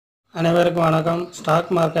அனைவருக்கும் வணக்கம்.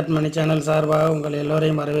 Stock market மணி channel சார்பாக உங்கள்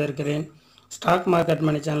எல்லோரையும் வரவேற்கிறேன். ஸ்டாக் மார்க்கெட்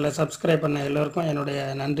மணி சேனலை சப்ஸ்கிரைப் பண்ண எல்லோருக்கும் என்னுடைய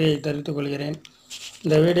நன்றியை தெரிவித்துக் கொள்கிறேன்.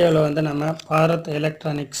 இந்த வீடியோவில் வந்து நம்ம பாரத்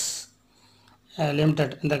எலக்ட்ரானிக்ஸ்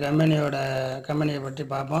லிமிடெட் இந்த கம்பெனியை பற்றி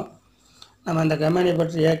பார்ப்போம். நம்ம இந்த கம்பெனியை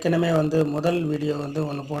பற்றி ஏற்கனவே வந்து முதல் வீடியோ வந்து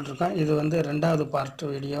ஒன்று போட்டிருக்கோம். இது வந்து ரெண்டாவது பார்ட்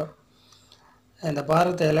வீடியோ. இந்த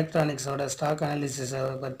பாரத் எலக்ட்ரானிக்ஸோட ஸ்டாக் அனாலிசிஸை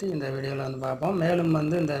பற்றி இந்த வீடியோவில் வந்து பார்ப்போம். மேலும்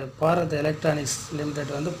வந்து இந்த பாரத் எலக்ட்ரானிக்ஸ்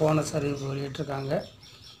லிமிடெட் வந்து போனஸ் அறிவிப்பு வெளியிட்டிருக்காங்க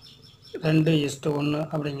 2:1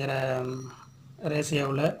 அப்படிங்கிற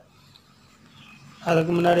ரேஷியோவில்.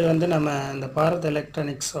 அதுக்கு முன்னாடி வந்து நம்ம இந்த பாரத்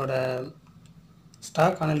எலக்ட்ரானிக்ஸோட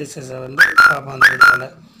ஸ்டாக் அனாலிசிஸை வந்து பார்ப்போம். அந்த வீடியோவில்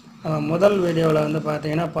நம்ம முதல் வீடியோவில் வந்து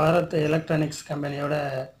பார்த்திங்கன்னா பாரத் எலக்ட்ரானிக்ஸ் கம்பெனியோட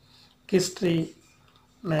history,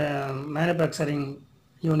 manufacturing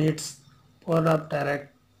units, board of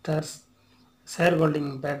directors, share holding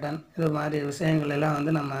pattern, இது மாதிரி விஷயங்கள் எல்லாம்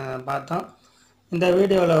வந்து நம்ம பார்த்தோம். இந்த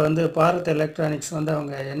வீடியோவில் வந்து பாரத் எலக்ட்ரானிக்ஸ் வந்து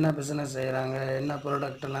அவங்க என்ன பிஸ்னஸ் செய்கிறாங்க, என்ன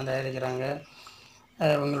ப்ராடக்டெல்லாம் தயாரிக்கிறாங்க,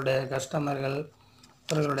 அவங்களுடைய கஸ்டமர்கள்,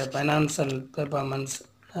 அவர்களுடைய financial performance,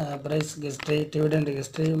 price history, dividend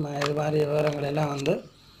history, இது மாதிரி விவரங்கள் எல்லாம் வந்து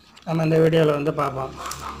நம்ம இந்த வீடியோவில் வந்து பார்ப்போம்.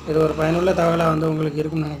 இது ஒரு பயனுள்ள தகவலாக வந்து உங்களுக்கு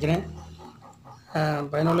இருக்குன்னு நினைக்கிறேன்.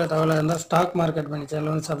 பயனுள்ள தகவலாக இருந்தால் ஸ்டாக் மார்க்கெட் பண்ணி சேனல்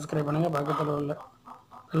வந்து சப்ஸ்கிரைப் பண்ணுங்கள். பக்கத்தில் உள்ள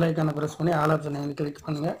பெல் ஐக்கானை ப்ரெஸ் பண்ணி ஆல் ஆப்ஷனை வந்து கிளிக்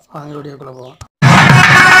பண்ணுங்கள். வாங்க வீடியோக்குள்ளே போவோம்.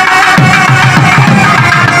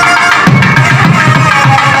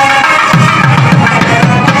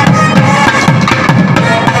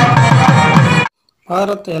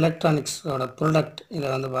 பாரத் எலக்ட்ரானிக்ஸோட ப்ராடக்ட் இதை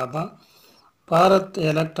வந்து பார்ப்போம். பாரத்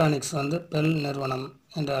எலக்ட்ரானிக்ஸ் வந்து பெல் நிறுவனம்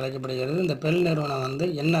என்று அழைக்கப்படுகிறது. இந்த பெல் நிறுவனம் வந்து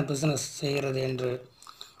என்ன பிஸ்னஸ் செய்கிறது என்று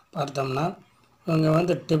பார்த்தோம்னா, இவங்க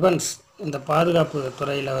வந்து டிஃபென்ஸ், இந்த பாதுகாப்பு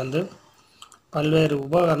துறையில் வந்து பல்வேறு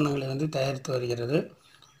உபகரணங்களை வந்து தயாரித்து வருகிறது.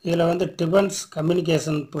 இதில் வந்து டிஃபென்ஸ்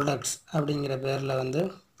கம்யூனிகேஷன் ப்ராடக்ட்ஸ் அப்படிங்கிற பேரில் வந்து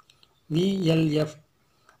VLF,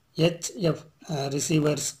 HF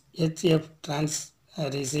receiver's, HF trans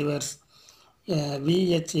receiver's,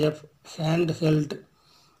 VHF hand held,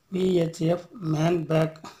 VHF man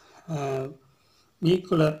back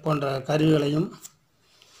வீக்குலர் போன்ற கருவிகளையும்,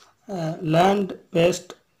 லேண்ட்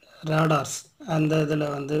பேஸ்ட் ராடார்ஸ், அந்த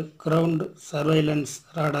இதில் வந்து கிரவுண்ட் சர்வைலன்ஸ்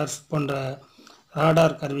ராடார்ஸ் போன்ற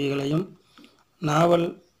ராடார் கருவிகளையும், நாவல்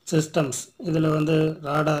சிஸ்டம்ஸ், இதில் வந்து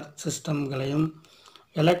ராடார் சிஸ்டம்களையும்,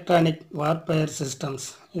 எலக்ட்ரானிக் வார்ஃபேர் சிஸ்டம்ஸ்,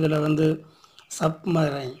 இதில் வந்து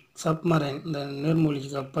சப்மரைன் இந்த நீர்மூழ்கி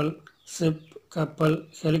கப்பல், ஷிப், கப்பல்,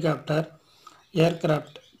 ஹெலிகாப்டர்,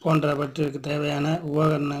 ஏர்கிராஃப்ட் போன்றவற்றிற்கு தேவையான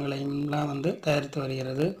உபகரணங்களையும்லாம் வந்து தயாரித்து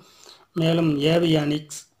வருகிறது. மேலும்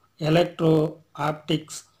avionics, electro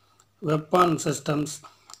optics, வெப்பான் systems,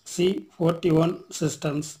 C41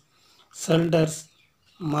 systems, shelters,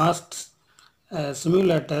 மாஸ்ட்ஸ்,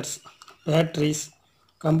 simulators, Patrice,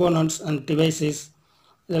 components and devices,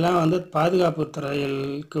 இதெல்லாம் வந்து பாதுகாப்பு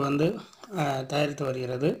துறைகளுக்கு வந்து தயாரித்து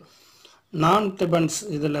வருகிறது. நான் டிஃபென்ஸ்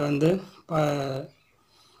இதில் வந்து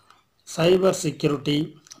cyber security,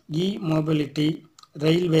 mobility,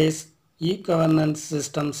 railways, governance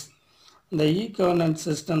systems, இந்த கவர்னன்ஸ்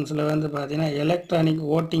சிஸ்டம்ஸில் வந்து பார்த்திங்கன்னா எலக்ட்ரானிக்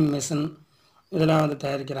ஓட்டிங் மிஷின் இதெல்லாம் வந்து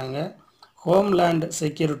தயாரிக்கிறாங்க. Homeland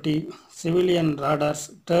security, civilian ராடார்ஸ்,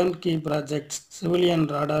 டர்ன்கீ projects, civilian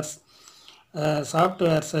ராடார்ஸ்,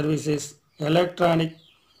 software services, electronic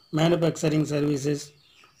manufacturing services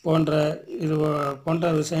போன்ற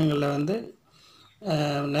விஷயங்களில் வந்து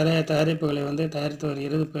நிறைய தயாரிப்புகளை வந்து தயாரித்து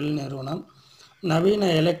வருகிறது பெல் நிறுவனம். நவீன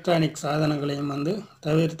எலக்ட்ரானிக் சாதனங்களையும் வந்து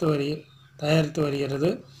தயாரித்து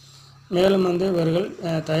வருகிறது. மேலும் வந்து இவர்கள்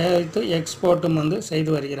தயாரித்து எக்ஸ்போர்ட்டும் வந்து செய்து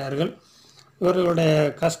வருகிறார்கள். இவர்களுடைய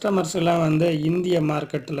கஸ்டமர்ஸ் எல்லாம் வந்து இந்திய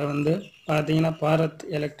மார்க்கெட்டில் வந்து பார்த்திங்கன்னா பாரத்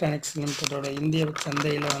எலக்ட்ரானிக்ஸ் லிமிடெடோட இந்திய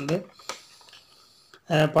சந்தையில் வந்து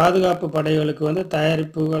பாதுகாப்பு படைகளுக்கு வந்து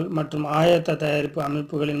தயாரிப்புகள் மற்றும் ஆயத்த தயாரிப்பு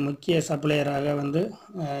அமைப்புகளின் முக்கிய சப்ளையராக வந்து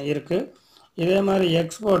இருக்குது. இதே மாதிரி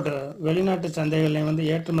எக்ஸ்போர்ட் வெளிநாட்டு சந்தைகளில் வந்து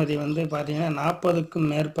ஏற்றுமதி வந்து பார்த்திங்கன்னா 40க்கும்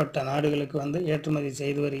மேற்பட்ட நாடுகளுக்கு வந்து ஏற்றுமதி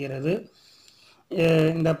செய்து வருகிறது.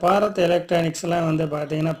 இந்த பாரத் எலக்ட்ரானிக்ஸ்லாம் வந்து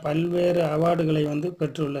பார்த்திங்கன்னா பல்வேறு அவார்டுகளை வந்து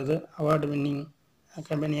பெற்றுள்ளது. அவார்டு வின்னிங்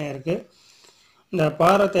கம்பெனியாக இருக்குது. இந்த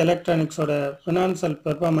பாரத் எலக்ட்ரானிக்ஸோட ஃபினான்சியல்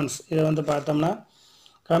பெர்ஃபார்மன்ஸ் இதை வந்து பார்த்தோம்னா,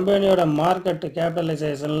 கம்பெனியோட மார்க்கெட்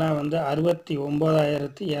கேபிட்டலைசேஷன்லாம் வந்து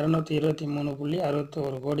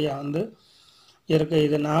 69,223.61 கோடியாக வந்து இருக்குது.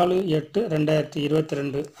 இது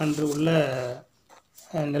 4/8/2022 அன்று உள்ள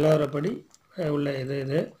நிலவரப்படி உள்ள இது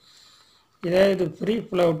இது ஃப்ரீ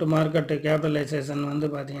ஃப்ளோட் மார்க்கெட்டு கேபிட்டலைசேஷன் வந்து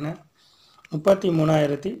பார்த்திங்கன்னா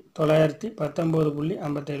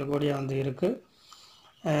 33,919.57 கோடியாக வந்து இருக்குது.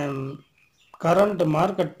 கரண்ட்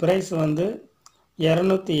மார்க்கெட் ப்ரைஸ் வந்து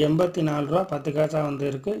 284 ரூபா 10 காசாக வந்து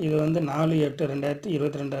இருக்குது. இது வந்து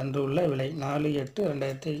 4/8/2022 அன்று உள்ள விலை.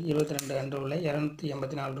 4/8/2022 அன்று உள்ள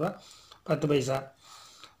 284 ரூபா 10 பைசா.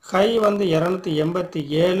 ஹை வந்து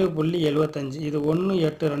 287.75. இது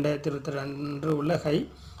 1/8/2022 அன்று உள்ள ஹை.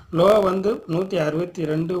 லோ வந்து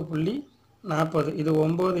 162.40. இது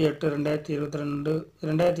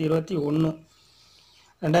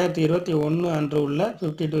 9/8/2022 அன்று உள்ள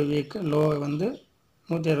 52 வீக் லோ வந்து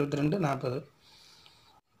 162.40.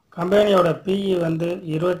 கம்பெனியோட பிஇ வந்து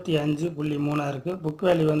 25.3 இருக்குது. புக்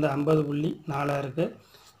வேல்யூ வந்து 50.4 இருக்குது.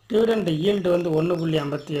 டிவிடெண்ட் ஈல்டு வந்து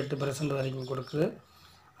 1.58% வரைக்கும் கொடுக்குது.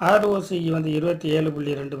 ஆர்ஓசி வந்து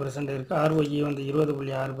 27.2% இருக்குது. ஆர்ஓஇ வந்து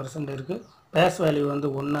 20.6% இருக்குது. பேஸ் வேல்யூ வந்து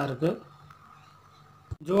 1 இருக்குது.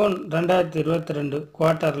 ஜூன் 2022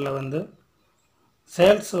 குவார்ட்டரில் வந்து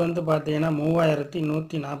சேல்ஸ் வந்து பார்த்தீங்கன்னா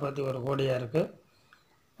 3141 கோடியாக இருக்குது.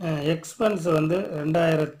 எக்ஸ்பென்ஸ் வந்து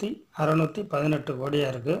 2618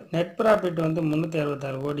 கோடியாக இருக்குது. நெட் ப்ராஃபிட் வந்து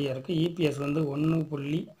 366 கோடியாக இருக்குது. இபிஎஸ் வந்து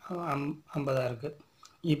 1.50 இருக்குது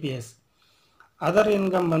இபிஎஸ். அதர்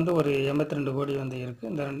இன்கம் வந்து ஒரு 82 கோடி வந்து இருக்குது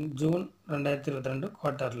இந்த ஜூன் 2022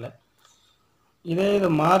 குவார்ட்டரில். இதே இது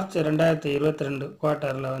மார்ச் 2022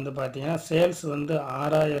 குவார்ட்டரில் வந்து பார்த்தீங்கன்னா சேல்ஸ் வந்து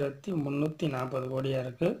 6340 கோடியாக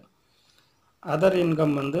இருக்குது. அதர்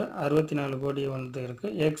இன்கம் வந்து 64 கோடி வந்து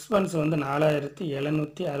இருக்குது. எக்ஸ்பென்ஸ் வந்து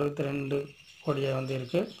 4762 கோடியாக வந்து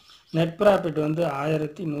இருக்குது. நெட் ப்ராஃபிட் வந்து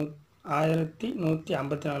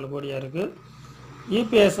 1154 கோடியாக இருக்குது.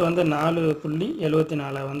 இபிஎஸ் வந்து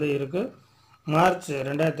 4.74 வந்து இருக்குது மார்ச்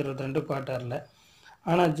 2022 குவார்ட்டரில்.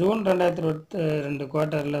 ஆனால் ஜூன் 2022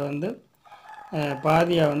 குவார்ட்டரில் வந்து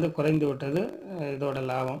பாதியாக வந்து குறைந்து விட்டது இதோட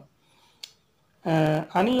லாபம்.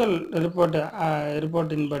 அனியல்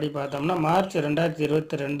ரிப்போர்ட்டின் படி பார்த்தோம்னா மார்ச்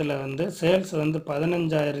 2022 வந்து சேல்ஸ் வந்து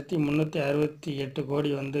 15,368 கோடி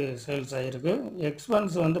வந்து சேல்ஸ் ஆகிருக்கு.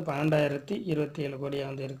 எக்ஸ்பென்ஸ் வந்து 12,027 கோடியாக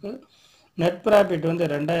வந்து இருக்குது. நெட் ப்ராஃபிட் வந்து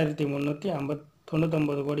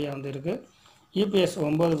 2,399 கோடியாக வந்து இருக்குது. இபிஎஸ்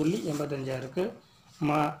 9.85 இருக்குது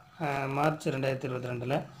மார்ச்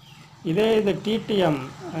 2022. இதே இது டிடிஎம்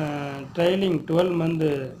ட்ரைலிங் 12 மந்த்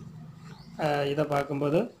இதை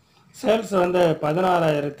பார்க்கும்போது சேல்ஸ் வந்து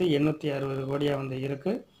 16,860 கோடியாக வந்து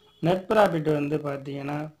இருக்குது. நெட் ப்ராஃபிட் வந்து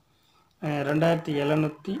பார்த்திங்கன்னா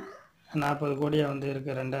 2,740 கோடியாக வந்து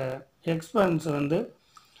இருக்குது. எக்ஸ்பென்ஸ் வந்து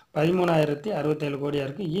 13,067 கோடியாக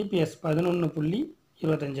இருக்குது. இபிஎஸ்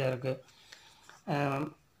 11.25 இருக்குது.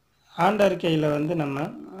 ஆண்டறிக்கையில் வந்து நம்ம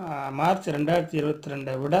மார்ச்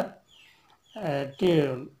 2022 விட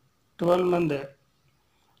 12 மந்த்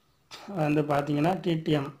வந்து பார்த்திங்கன்னா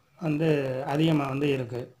டிடிஎம் வந்து அதிகமாக வந்து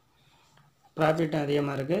இருக்குது. ப்ராஃபிட்டும்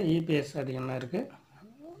அதிகமாக இருக்குது. இபிஎஸ் அதிகமாக இருக்குது.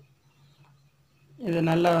 இது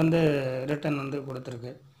நல்லா வந்து ரிட்டர்ன் வந்து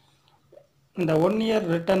கொடுத்துருக்கு. இந்த 1 இயர்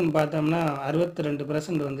ரிட்டர்ன் பார்த்தோம்னா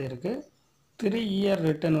 62% வந்து இருக்குது. 3 இயர்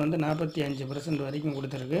ரிட்டர்ன் வந்து 45% வரைக்கும்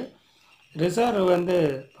கொடுத்துருக்கு. ரிசர்வ் வந்து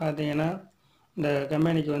பார்த்தீங்கன்னா இந்த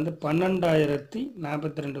கம்பெனிக்கு வந்து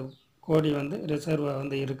 12,042 கோடி வந்து ரிசர்வாக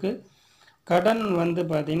வந்து இருக்குது. கடன் வந்து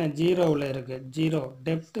பார்த்திங்கன்னா ஜீரோவில் இருக்குது. ஜீரோ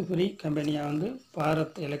டெப்ட் ஃப்ரீ கம்பெனியாக வந்து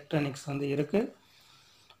பாரத் எலக்ட்ரானிக்ஸ் வந்து இருக்குது.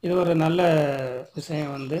 இது ஒரு நல்ல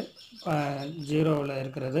விஷயம் வந்து ஜீரோவில்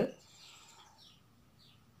இருக்கிறது.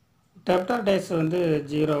 டெப்டர் டேஸ் வந்து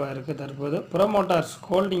ஜீரோவாக இருக்குது தற்போது. ப்ரோமோட்டார்ஸ்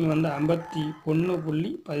ஹோல்டிங் வந்து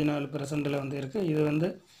 51.14% வந்து இருக்குது. இது வந்து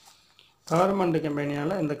கவர்மெண்ட்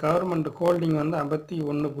கம்பெனியால் இந்த கவர்மெண்ட் ஹோல்டிங் வந்து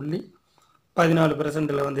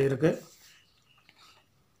 51.14% வந்து இருக்குது.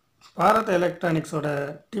 பாரத் எலக்ட்ரானிக்ஸோட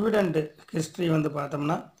டிவிடெண்ட் ஹிஸ்ட்ரி வந்து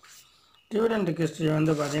பார்த்தோம்னா டிவிடெண்ட் ஹிஸ்ட்ரி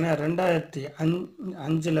வந்து பார்த்திங்கன்னா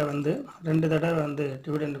 2005 வந்து 2 தடவை வந்து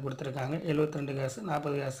டிவிடெண்ட் கொடுத்துருக்காங்க. 72 காசு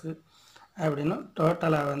 40 காசு அப்படின்னு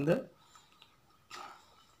டோட்டலாக வந்து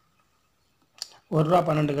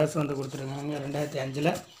 ₹1.12 வந்து கொடுத்துருக்காங்க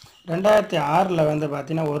 2005. 2006 வந்து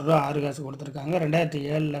பார்த்திங்கன்னா ₹1.06 கொடுத்துருக்காங்க.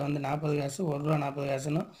 2007 வந்து 40 காசு ₹1.40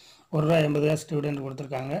 காசுன்னு ₹1.80 டிவிடெண்ட்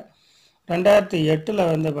கொடுத்துருக்காங்க. 2008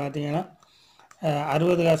 வந்து பார்த்திங்கன்னா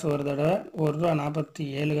 60 காசு ஒரு தடவை,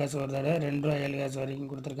 ₹1.47 ஒரு தடவை, ₹2.07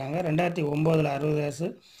 வரைக்கும் கொடுத்துருக்காங்க. 2009 60 காசு,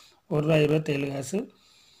 ₹1.27,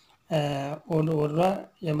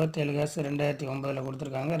 ₹1.87 2009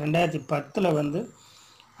 கொடுத்துருக்காங்க. 2010 வந்து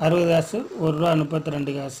 60 காசு,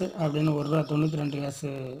 ₹1.32 அப்படின்னு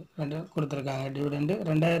 ₹1.92 கொடுத்துருக்காங்க டிவிடெண்டு.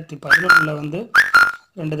 2011 வந்து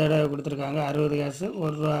 2 தடவை கொடுத்துருக்காங்க. 60 காசு,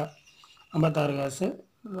 ₹1.56,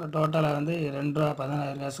 டோட்டலாக வந்து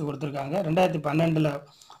 ₹2.16 கொடுத்துருக்காங்க. 2012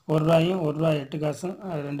 ₹1, ₹1.08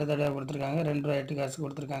 2 தடவை கொடுத்துருக்காங்க. ₹2.08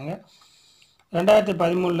 கொடுத்துருக்காங்க.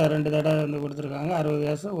 2013 2 தடவை வந்து கொடுத்துருக்காங்க. 60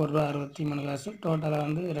 காசு, ₹1.63, டோட்டலாக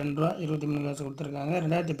வந்து ₹2.23 கொடுத்துருக்காங்க.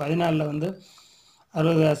 2014 வந்து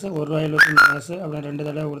 60 காசு, ₹1.75 அப்படின்னு 2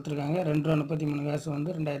 தடவை கொடுத்துருக்காங்க. ₹2.33 வந்து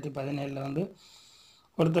 2017 வந்து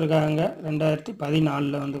கொடுத்துருக்காங்க.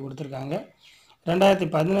 2014 வந்து கொடுத்துருக்காங்க.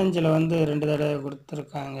 2015 வந்து 2 தடவை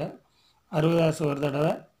கொடுத்துருக்காங்க. 60 காசு ஒரு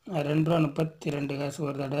தடவை, ₹2.32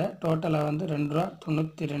 ஒரு தடவை. டோட்டலாக வந்து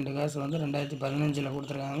 ₹2.92 வந்து 2015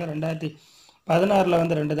 கொடுத்துருக்காங்க. 2016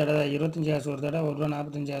 வந்து 2 தடவை, 25 காசு ஒரு தடவை,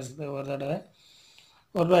 ₹1.45 ஒரு தடவை,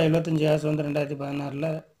 ₹1.75 வந்து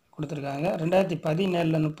 2016 கொடுத்துருக்காங்க.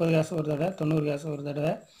 2017 30 காசு ஒரு தடவை, 90 காசு ஒரு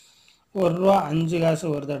தடவை, ₹1.05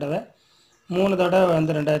 ஒரு தடவை, 3 தடவை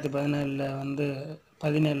வந்து 2017 வந்து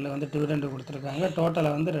 17 வந்து டிவிடெண்ட் கொடுத்துருக்காங்க.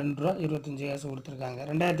 டோட்டலாக வந்து ₹2.25 கொடுத்துருக்காங்க.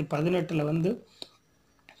 2018 வந்து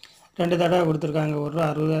 2 தடவை கொடுத்துருக்காங்க.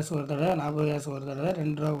 ₹1.60 ஒரு தடவை, ₹40 ஒரு தடவை,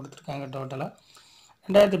 ₹2 கொடுத்துருக்காங்க டோட்டலாக.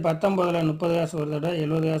 2019 30 காசு ஒரு தடவை,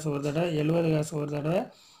 70 காசு ஒரு தடவை, 70 காசு ஒரு தடவை,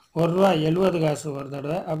 ₹1.70 ஒரு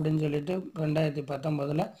தடவை அப்படின்னு சொல்லிட்டு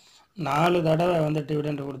 2019 4 தடவை வந்து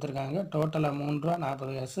டிவிடெண்ட் கொடுத்துருக்காங்க. டோட்டலாக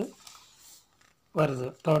 ₹3.40 வருது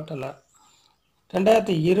டோட்டலாக.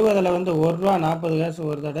 2020 வந்து ₹1.40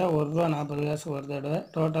 ஒரு தடவை, ₹1.40 ஒரு தடவை,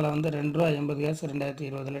 டோட்டலாக வந்து ₹2.80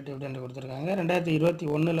 2020 டிவிடெண்ட் கொடுத்துருக்காங்க.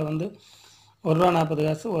 2021 வந்து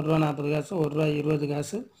 ₹1.40, ₹1.40,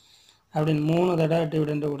 ₹1.20 அப்படின்னு 3 தடவை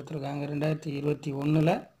டிவிடெண்ட் கொடுத்துருக்காங்க.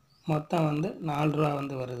 2021 மொத்தம் வந்து ₹4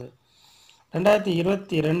 வந்து வருது.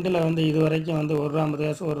 2022 வந்து இது வரைக்கும் வந்து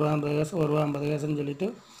 ₹1.50, ₹1.50, ₹1.50 சொல்லிட்டு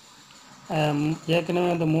ஏற்கனவே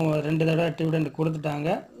வந்து 2 தடவை டிவிடெண்ட் கொடுத்துட்டாங்க.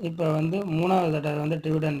 இப்போ வந்து 3வது தடவை வந்து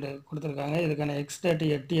டிவிடெண்ட் கொடுத்துருக்காங்க. இதுக்கான எக்ஸ் டேட்டு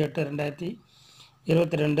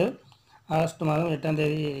 8/8/2022, ஆகஸ்ட் மாதம் 8ஆம்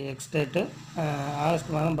தேதி எக்ஸ் டேட்டு,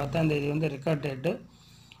 ஆகஸ்ட் மாதம் 10ஆம் தேதி வந்து ரெக்கார்ட் டேட்டு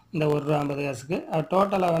இந்த ₹1.50க்கு.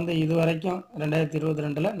 டோட்டலாக வந்து இது வரைக்கும்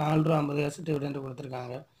 2022 ₹4.50 டிவிடெண்ட்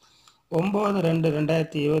கொடுத்துருக்காங்க.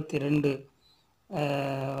 9/2/2022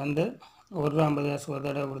 வந்து ₹1.50 ஒரு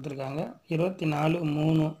தடவை கொடுத்துருக்காங்க.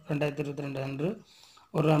 24/3/2022 அன்று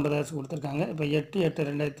 ₹1.50 கொடுத்துருக்காங்க. இப்போ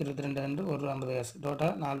 8/8/2022 அன்று ₹1.50,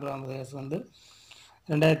 டோட்டல் ₹4.50 வந்து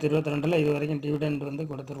 2022 இது வரைக்கும் டிவிடெண்ட் வந்து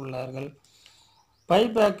கொடுத்துள்ளார்கள்.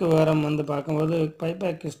 பைபேக் விவரம் வந்து பார்க்கும்போது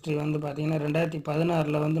பைபேக் ஹிஸ்ட்ரி வந்து பார்த்திங்கன்னா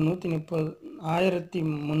 2016 வந்து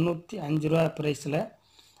 ₹1305 ப்ரைஸில்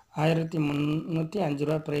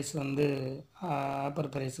 ₹1305 ப்ரைஸ் வந்து ஆப்பர்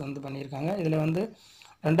ப்ரைஸ் வந்து பண்ணியிருக்காங்க. இதில் வந்து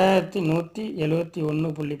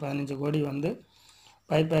 2171.15 கோடி வந்து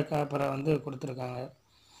பைபேக் ஆப்பரை வந்து கொடுத்துருக்காங்க.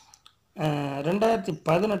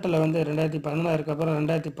 2018 வந்து 2016க்கு அப்புறம்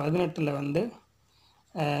 2018 வந்து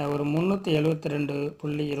ஒரு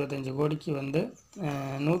 ₹372.25 கோடிக்கு வந்து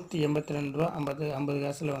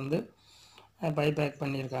 ₹182.50 வந்து பைபேக்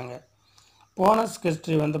பண்ணியிருக்காங்க. போனஸ்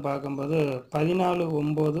ஹிஸ்ட்ரி வந்து பார்க்கும்போது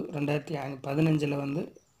 14/9/2015 வந்து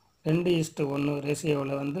 2:1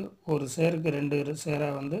 ரேஷியோவில் வந்து ஒரு ஷேருக்கு 2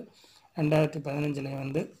 ஷேராக வந்து 2015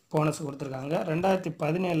 வந்து போனஸ் கொடுத்துருக்காங்க.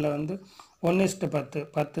 2017 வந்து 1:10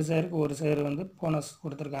 10 ஷேருக்கு ஒரு ஷேர் வந்து போனஸ்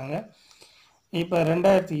கொடுத்துருக்காங்க. இப்போ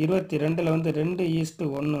 2022 வந்து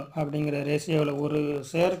 2:1 அப்படிங்கிற ரேஷியோவில் ஒரு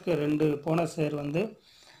ஷேருக்கு 2 போனஸ் ஷேர் வந்து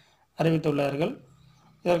அறிவித்துள்ளார்கள்.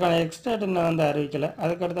 இதற்கான எக்ஸ்டேட் இன்னும் வந்து அறிவிக்கலை.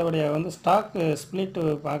 அதுக்கடுத்தபடியாக வந்து ஸ்டாக் ஸ்பிளிட்டு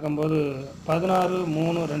பார்க்கும்போது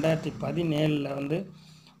 16/3/2017 வந்து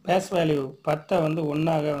பேஸ் வேல்யூ 10 வந்து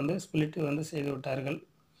 1ஆக வந்து ஸ்பிளிட்டு வந்து செய்து விட்டார்கள்,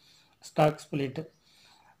 ஸ்டாக் ஸ்பிளிட்டு.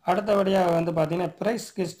 அடுத்தபடியாக வந்து பார்த்திங்கன்னா ப்ரைஸ்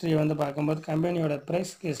ஹிஸ்ட்ரி வந்து பார்க்கும்போது கம்பெனியோட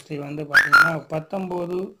ப்ரைஸ் ஹிஸ்ட்ரி வந்து பார்த்திங்கன்னா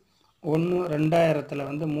 19/1/2000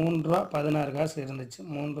 வந்து ₹3.16 இருந்துச்சு.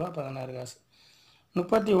 ₹3.16.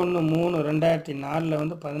 31/3/2004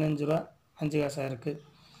 வந்து ₹15.05 இருக்குது.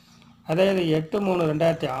 அதே இது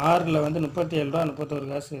 8/3/2006 வந்து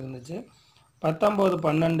 ₹37.31 இருந்துச்சு.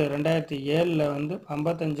 19/12/2007 வந்து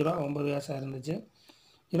 ₹55.09 இருந்துச்சு.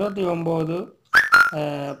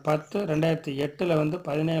 29/10/2008 வந்து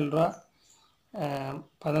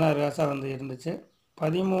 ₹17.16 வந்து இருந்துச்சு.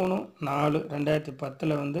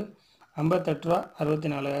 13/4/2010 வந்து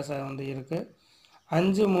 ₹58.64 வந்து இருக்குது.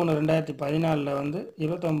 5/3/2014 வந்து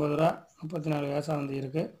 ₹29.34 வந்து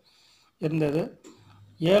இருந்தது.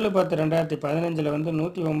 7/10/2015 வந்து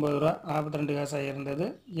 ₹109.42 இருந்தது.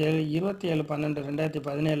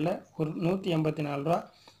 27/12/2017 ஒரு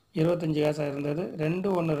 ₹184.25 இருந்தது.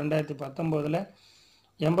 2/1/2019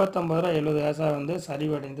 ₹89.70 வந்து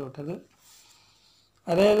சரிவடைந்து விட்டது.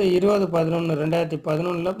 அதாவது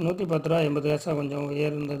 20/11/2011 ₹110.80 கொஞ்சம்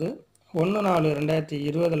உயர்ந்தது.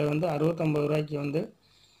 1/4/2020 வந்து ₹69 வந்து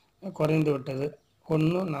குறைந்து விட்டது.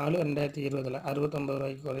 1/4/2020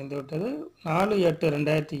 ₹69 குறைந்து விட்டது.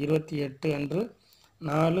 4/8/2028 அன்று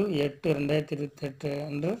 4/8/2028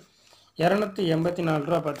 அன்று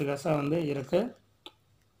 ₹284.10 வந்து இருக்குது.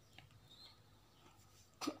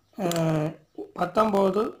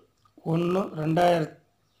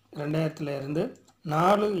 19/1/2000 இருந்து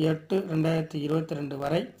 4/8/2022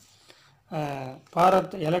 வரை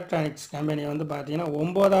பாரத் எலக்ட்ரானிக்ஸ் கம்பெனி வந்து பார்த்தீங்கன்னா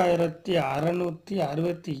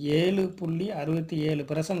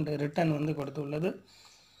 9667.67% ரிட்டர்ன் வந்து கொடுத்துள்ளது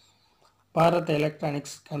Bharat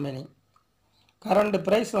electronics company. Current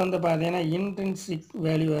price வந்து பார்த்தீங்கன்னா இன்ட்ரின்சிக்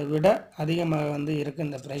வேல்யூவை விட அதிகமாக வந்து இருக்குது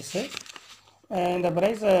இந்த ப்ரைஸு. இந்த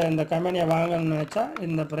ப்ரைஸை இந்த கம்பெனியை வாங்கணும்னு நினச்சா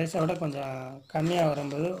இந்த ப்ரைஸை விட கொஞ்சம் கம்மியாக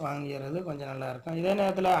வரும்போது வாங்கிறது கொஞ்சம் நல்லாயிருக்கும். இதே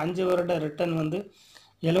நேரத்தில் 5 வருட ரிட்டர்ன் வந்து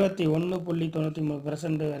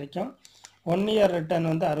 71.93% வரைக்கும், 1 இயர் ரிட்டர்ன்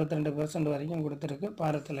வந்து 62% வரைக்கும் கொடுத்துருக்கு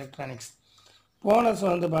பாரத் எலக்ட்ரானிக்ஸ். போனஸ்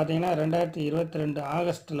வந்து பார்த்திங்கன்னா 2022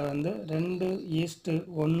 ஆகஸ்ட்டில் வந்து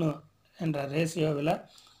 2:1 என்ற ரேஷியோவில்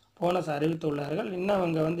போனஸ் அறிவித்துள்ளார்கள். இன்னும்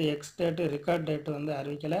அவங்க வந்து எக்ஸ் டேட்டு ரெக்கார்ட் டேட்டு வந்து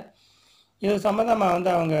அறிவிக்கலை. இது சம்மந்தமாக வந்து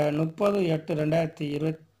அவங்க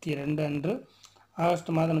 30/8/2022 அன்று ஆகஸ்ட்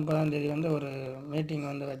மாதம் 30ஆம் தேதி வந்து ஒரு மீட்டிங்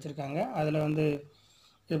வந்து வச்சுருக்காங்க. அதில் வந்து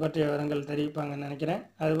இது பற்றிய விவரங்கள் தெரிவிப்பாங்கன்னு நினைக்கிறேன்.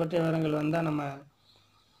 அது பற்றிய விவரங்கள் வந்தால் நம்ம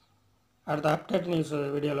அடுத்த அப்டேட் நியூஸ்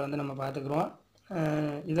வீடியோவில் வந்து நம்ம பார்த்துக்குறோம்.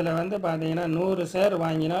 இதில் வந்து பார்த்தீங்கன்னா 100 ஷேர்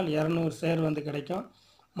வாங்கினால் 200 ஷேர் வந்து கிடைக்கும்.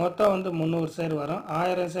 மொத்தம் வந்து 300 ஷேர் வரும்.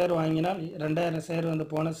 1000 ஷேர் வாங்கினால் 2000 ஷேர் வந்து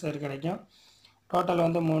போனஸ் ஷேர் கிடைக்கும். டோட்டல்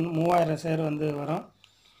வந்து 3000 ஷேர் வந்து வரும்.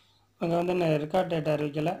 இங்கே வந்து ரெக்கார்ட் டேட்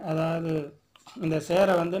அறிவிக்கலை. அதாவது இந்த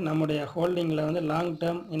ஷேரை வந்து நம்முடைய ஹோல்டிங்கில் வந்து லாங்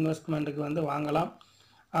டேர்ம் இன்வெஸ்ட்மெண்ட்டுக்கு வந்து வாங்கலாம்.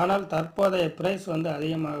 ஆனால் தற்போதைய ப்ரைஸ் வந்து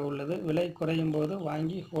அதிகமாக உள்ளது. விலை குறையும் போது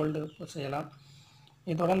வாங்கி ஹோல்டு செய்யலாம்.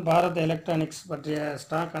 இத்துடன் பாரத் எலக்ட்ரானிக்ஸ் பற்றிய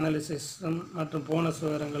ஸ்டாக் அனாலிசிஸும் மற்றும் போனஸ்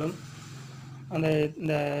விவரங்களும் இந்த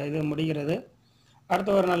இது முடிகிறது. அடுத்த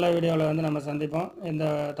ஒரு நல்ல வீடியோவில் வந்து நம்ம சந்திப்போம். இந்த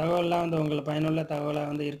தகவல்லாம் வந்து உங்களுக்கு பயனுள்ள தகவலாக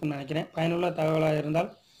வந்து இருக்குன்னு நினைக்கிறேன். பயனுள்ள தகவலாக இருந்தால்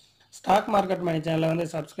ஸ்டாக் மார்க்கெட் மணி சேனலை வந்து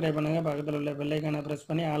சப்ஸ்கிரைப் பண்ணுங்கள். பக்கத்தில் உள்ள பெல் ஐக்கானை ப்ரெஸ்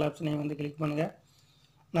பண்ணி ஆல் ஆப்ஷனையும் வந்து கிளிக் பண்ணுங்கள்.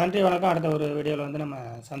 நன்றி, வணக்கம். அடுத்த ஒரு வீடியோவில் வந்து நம்ம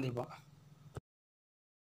சந்திப்போம்.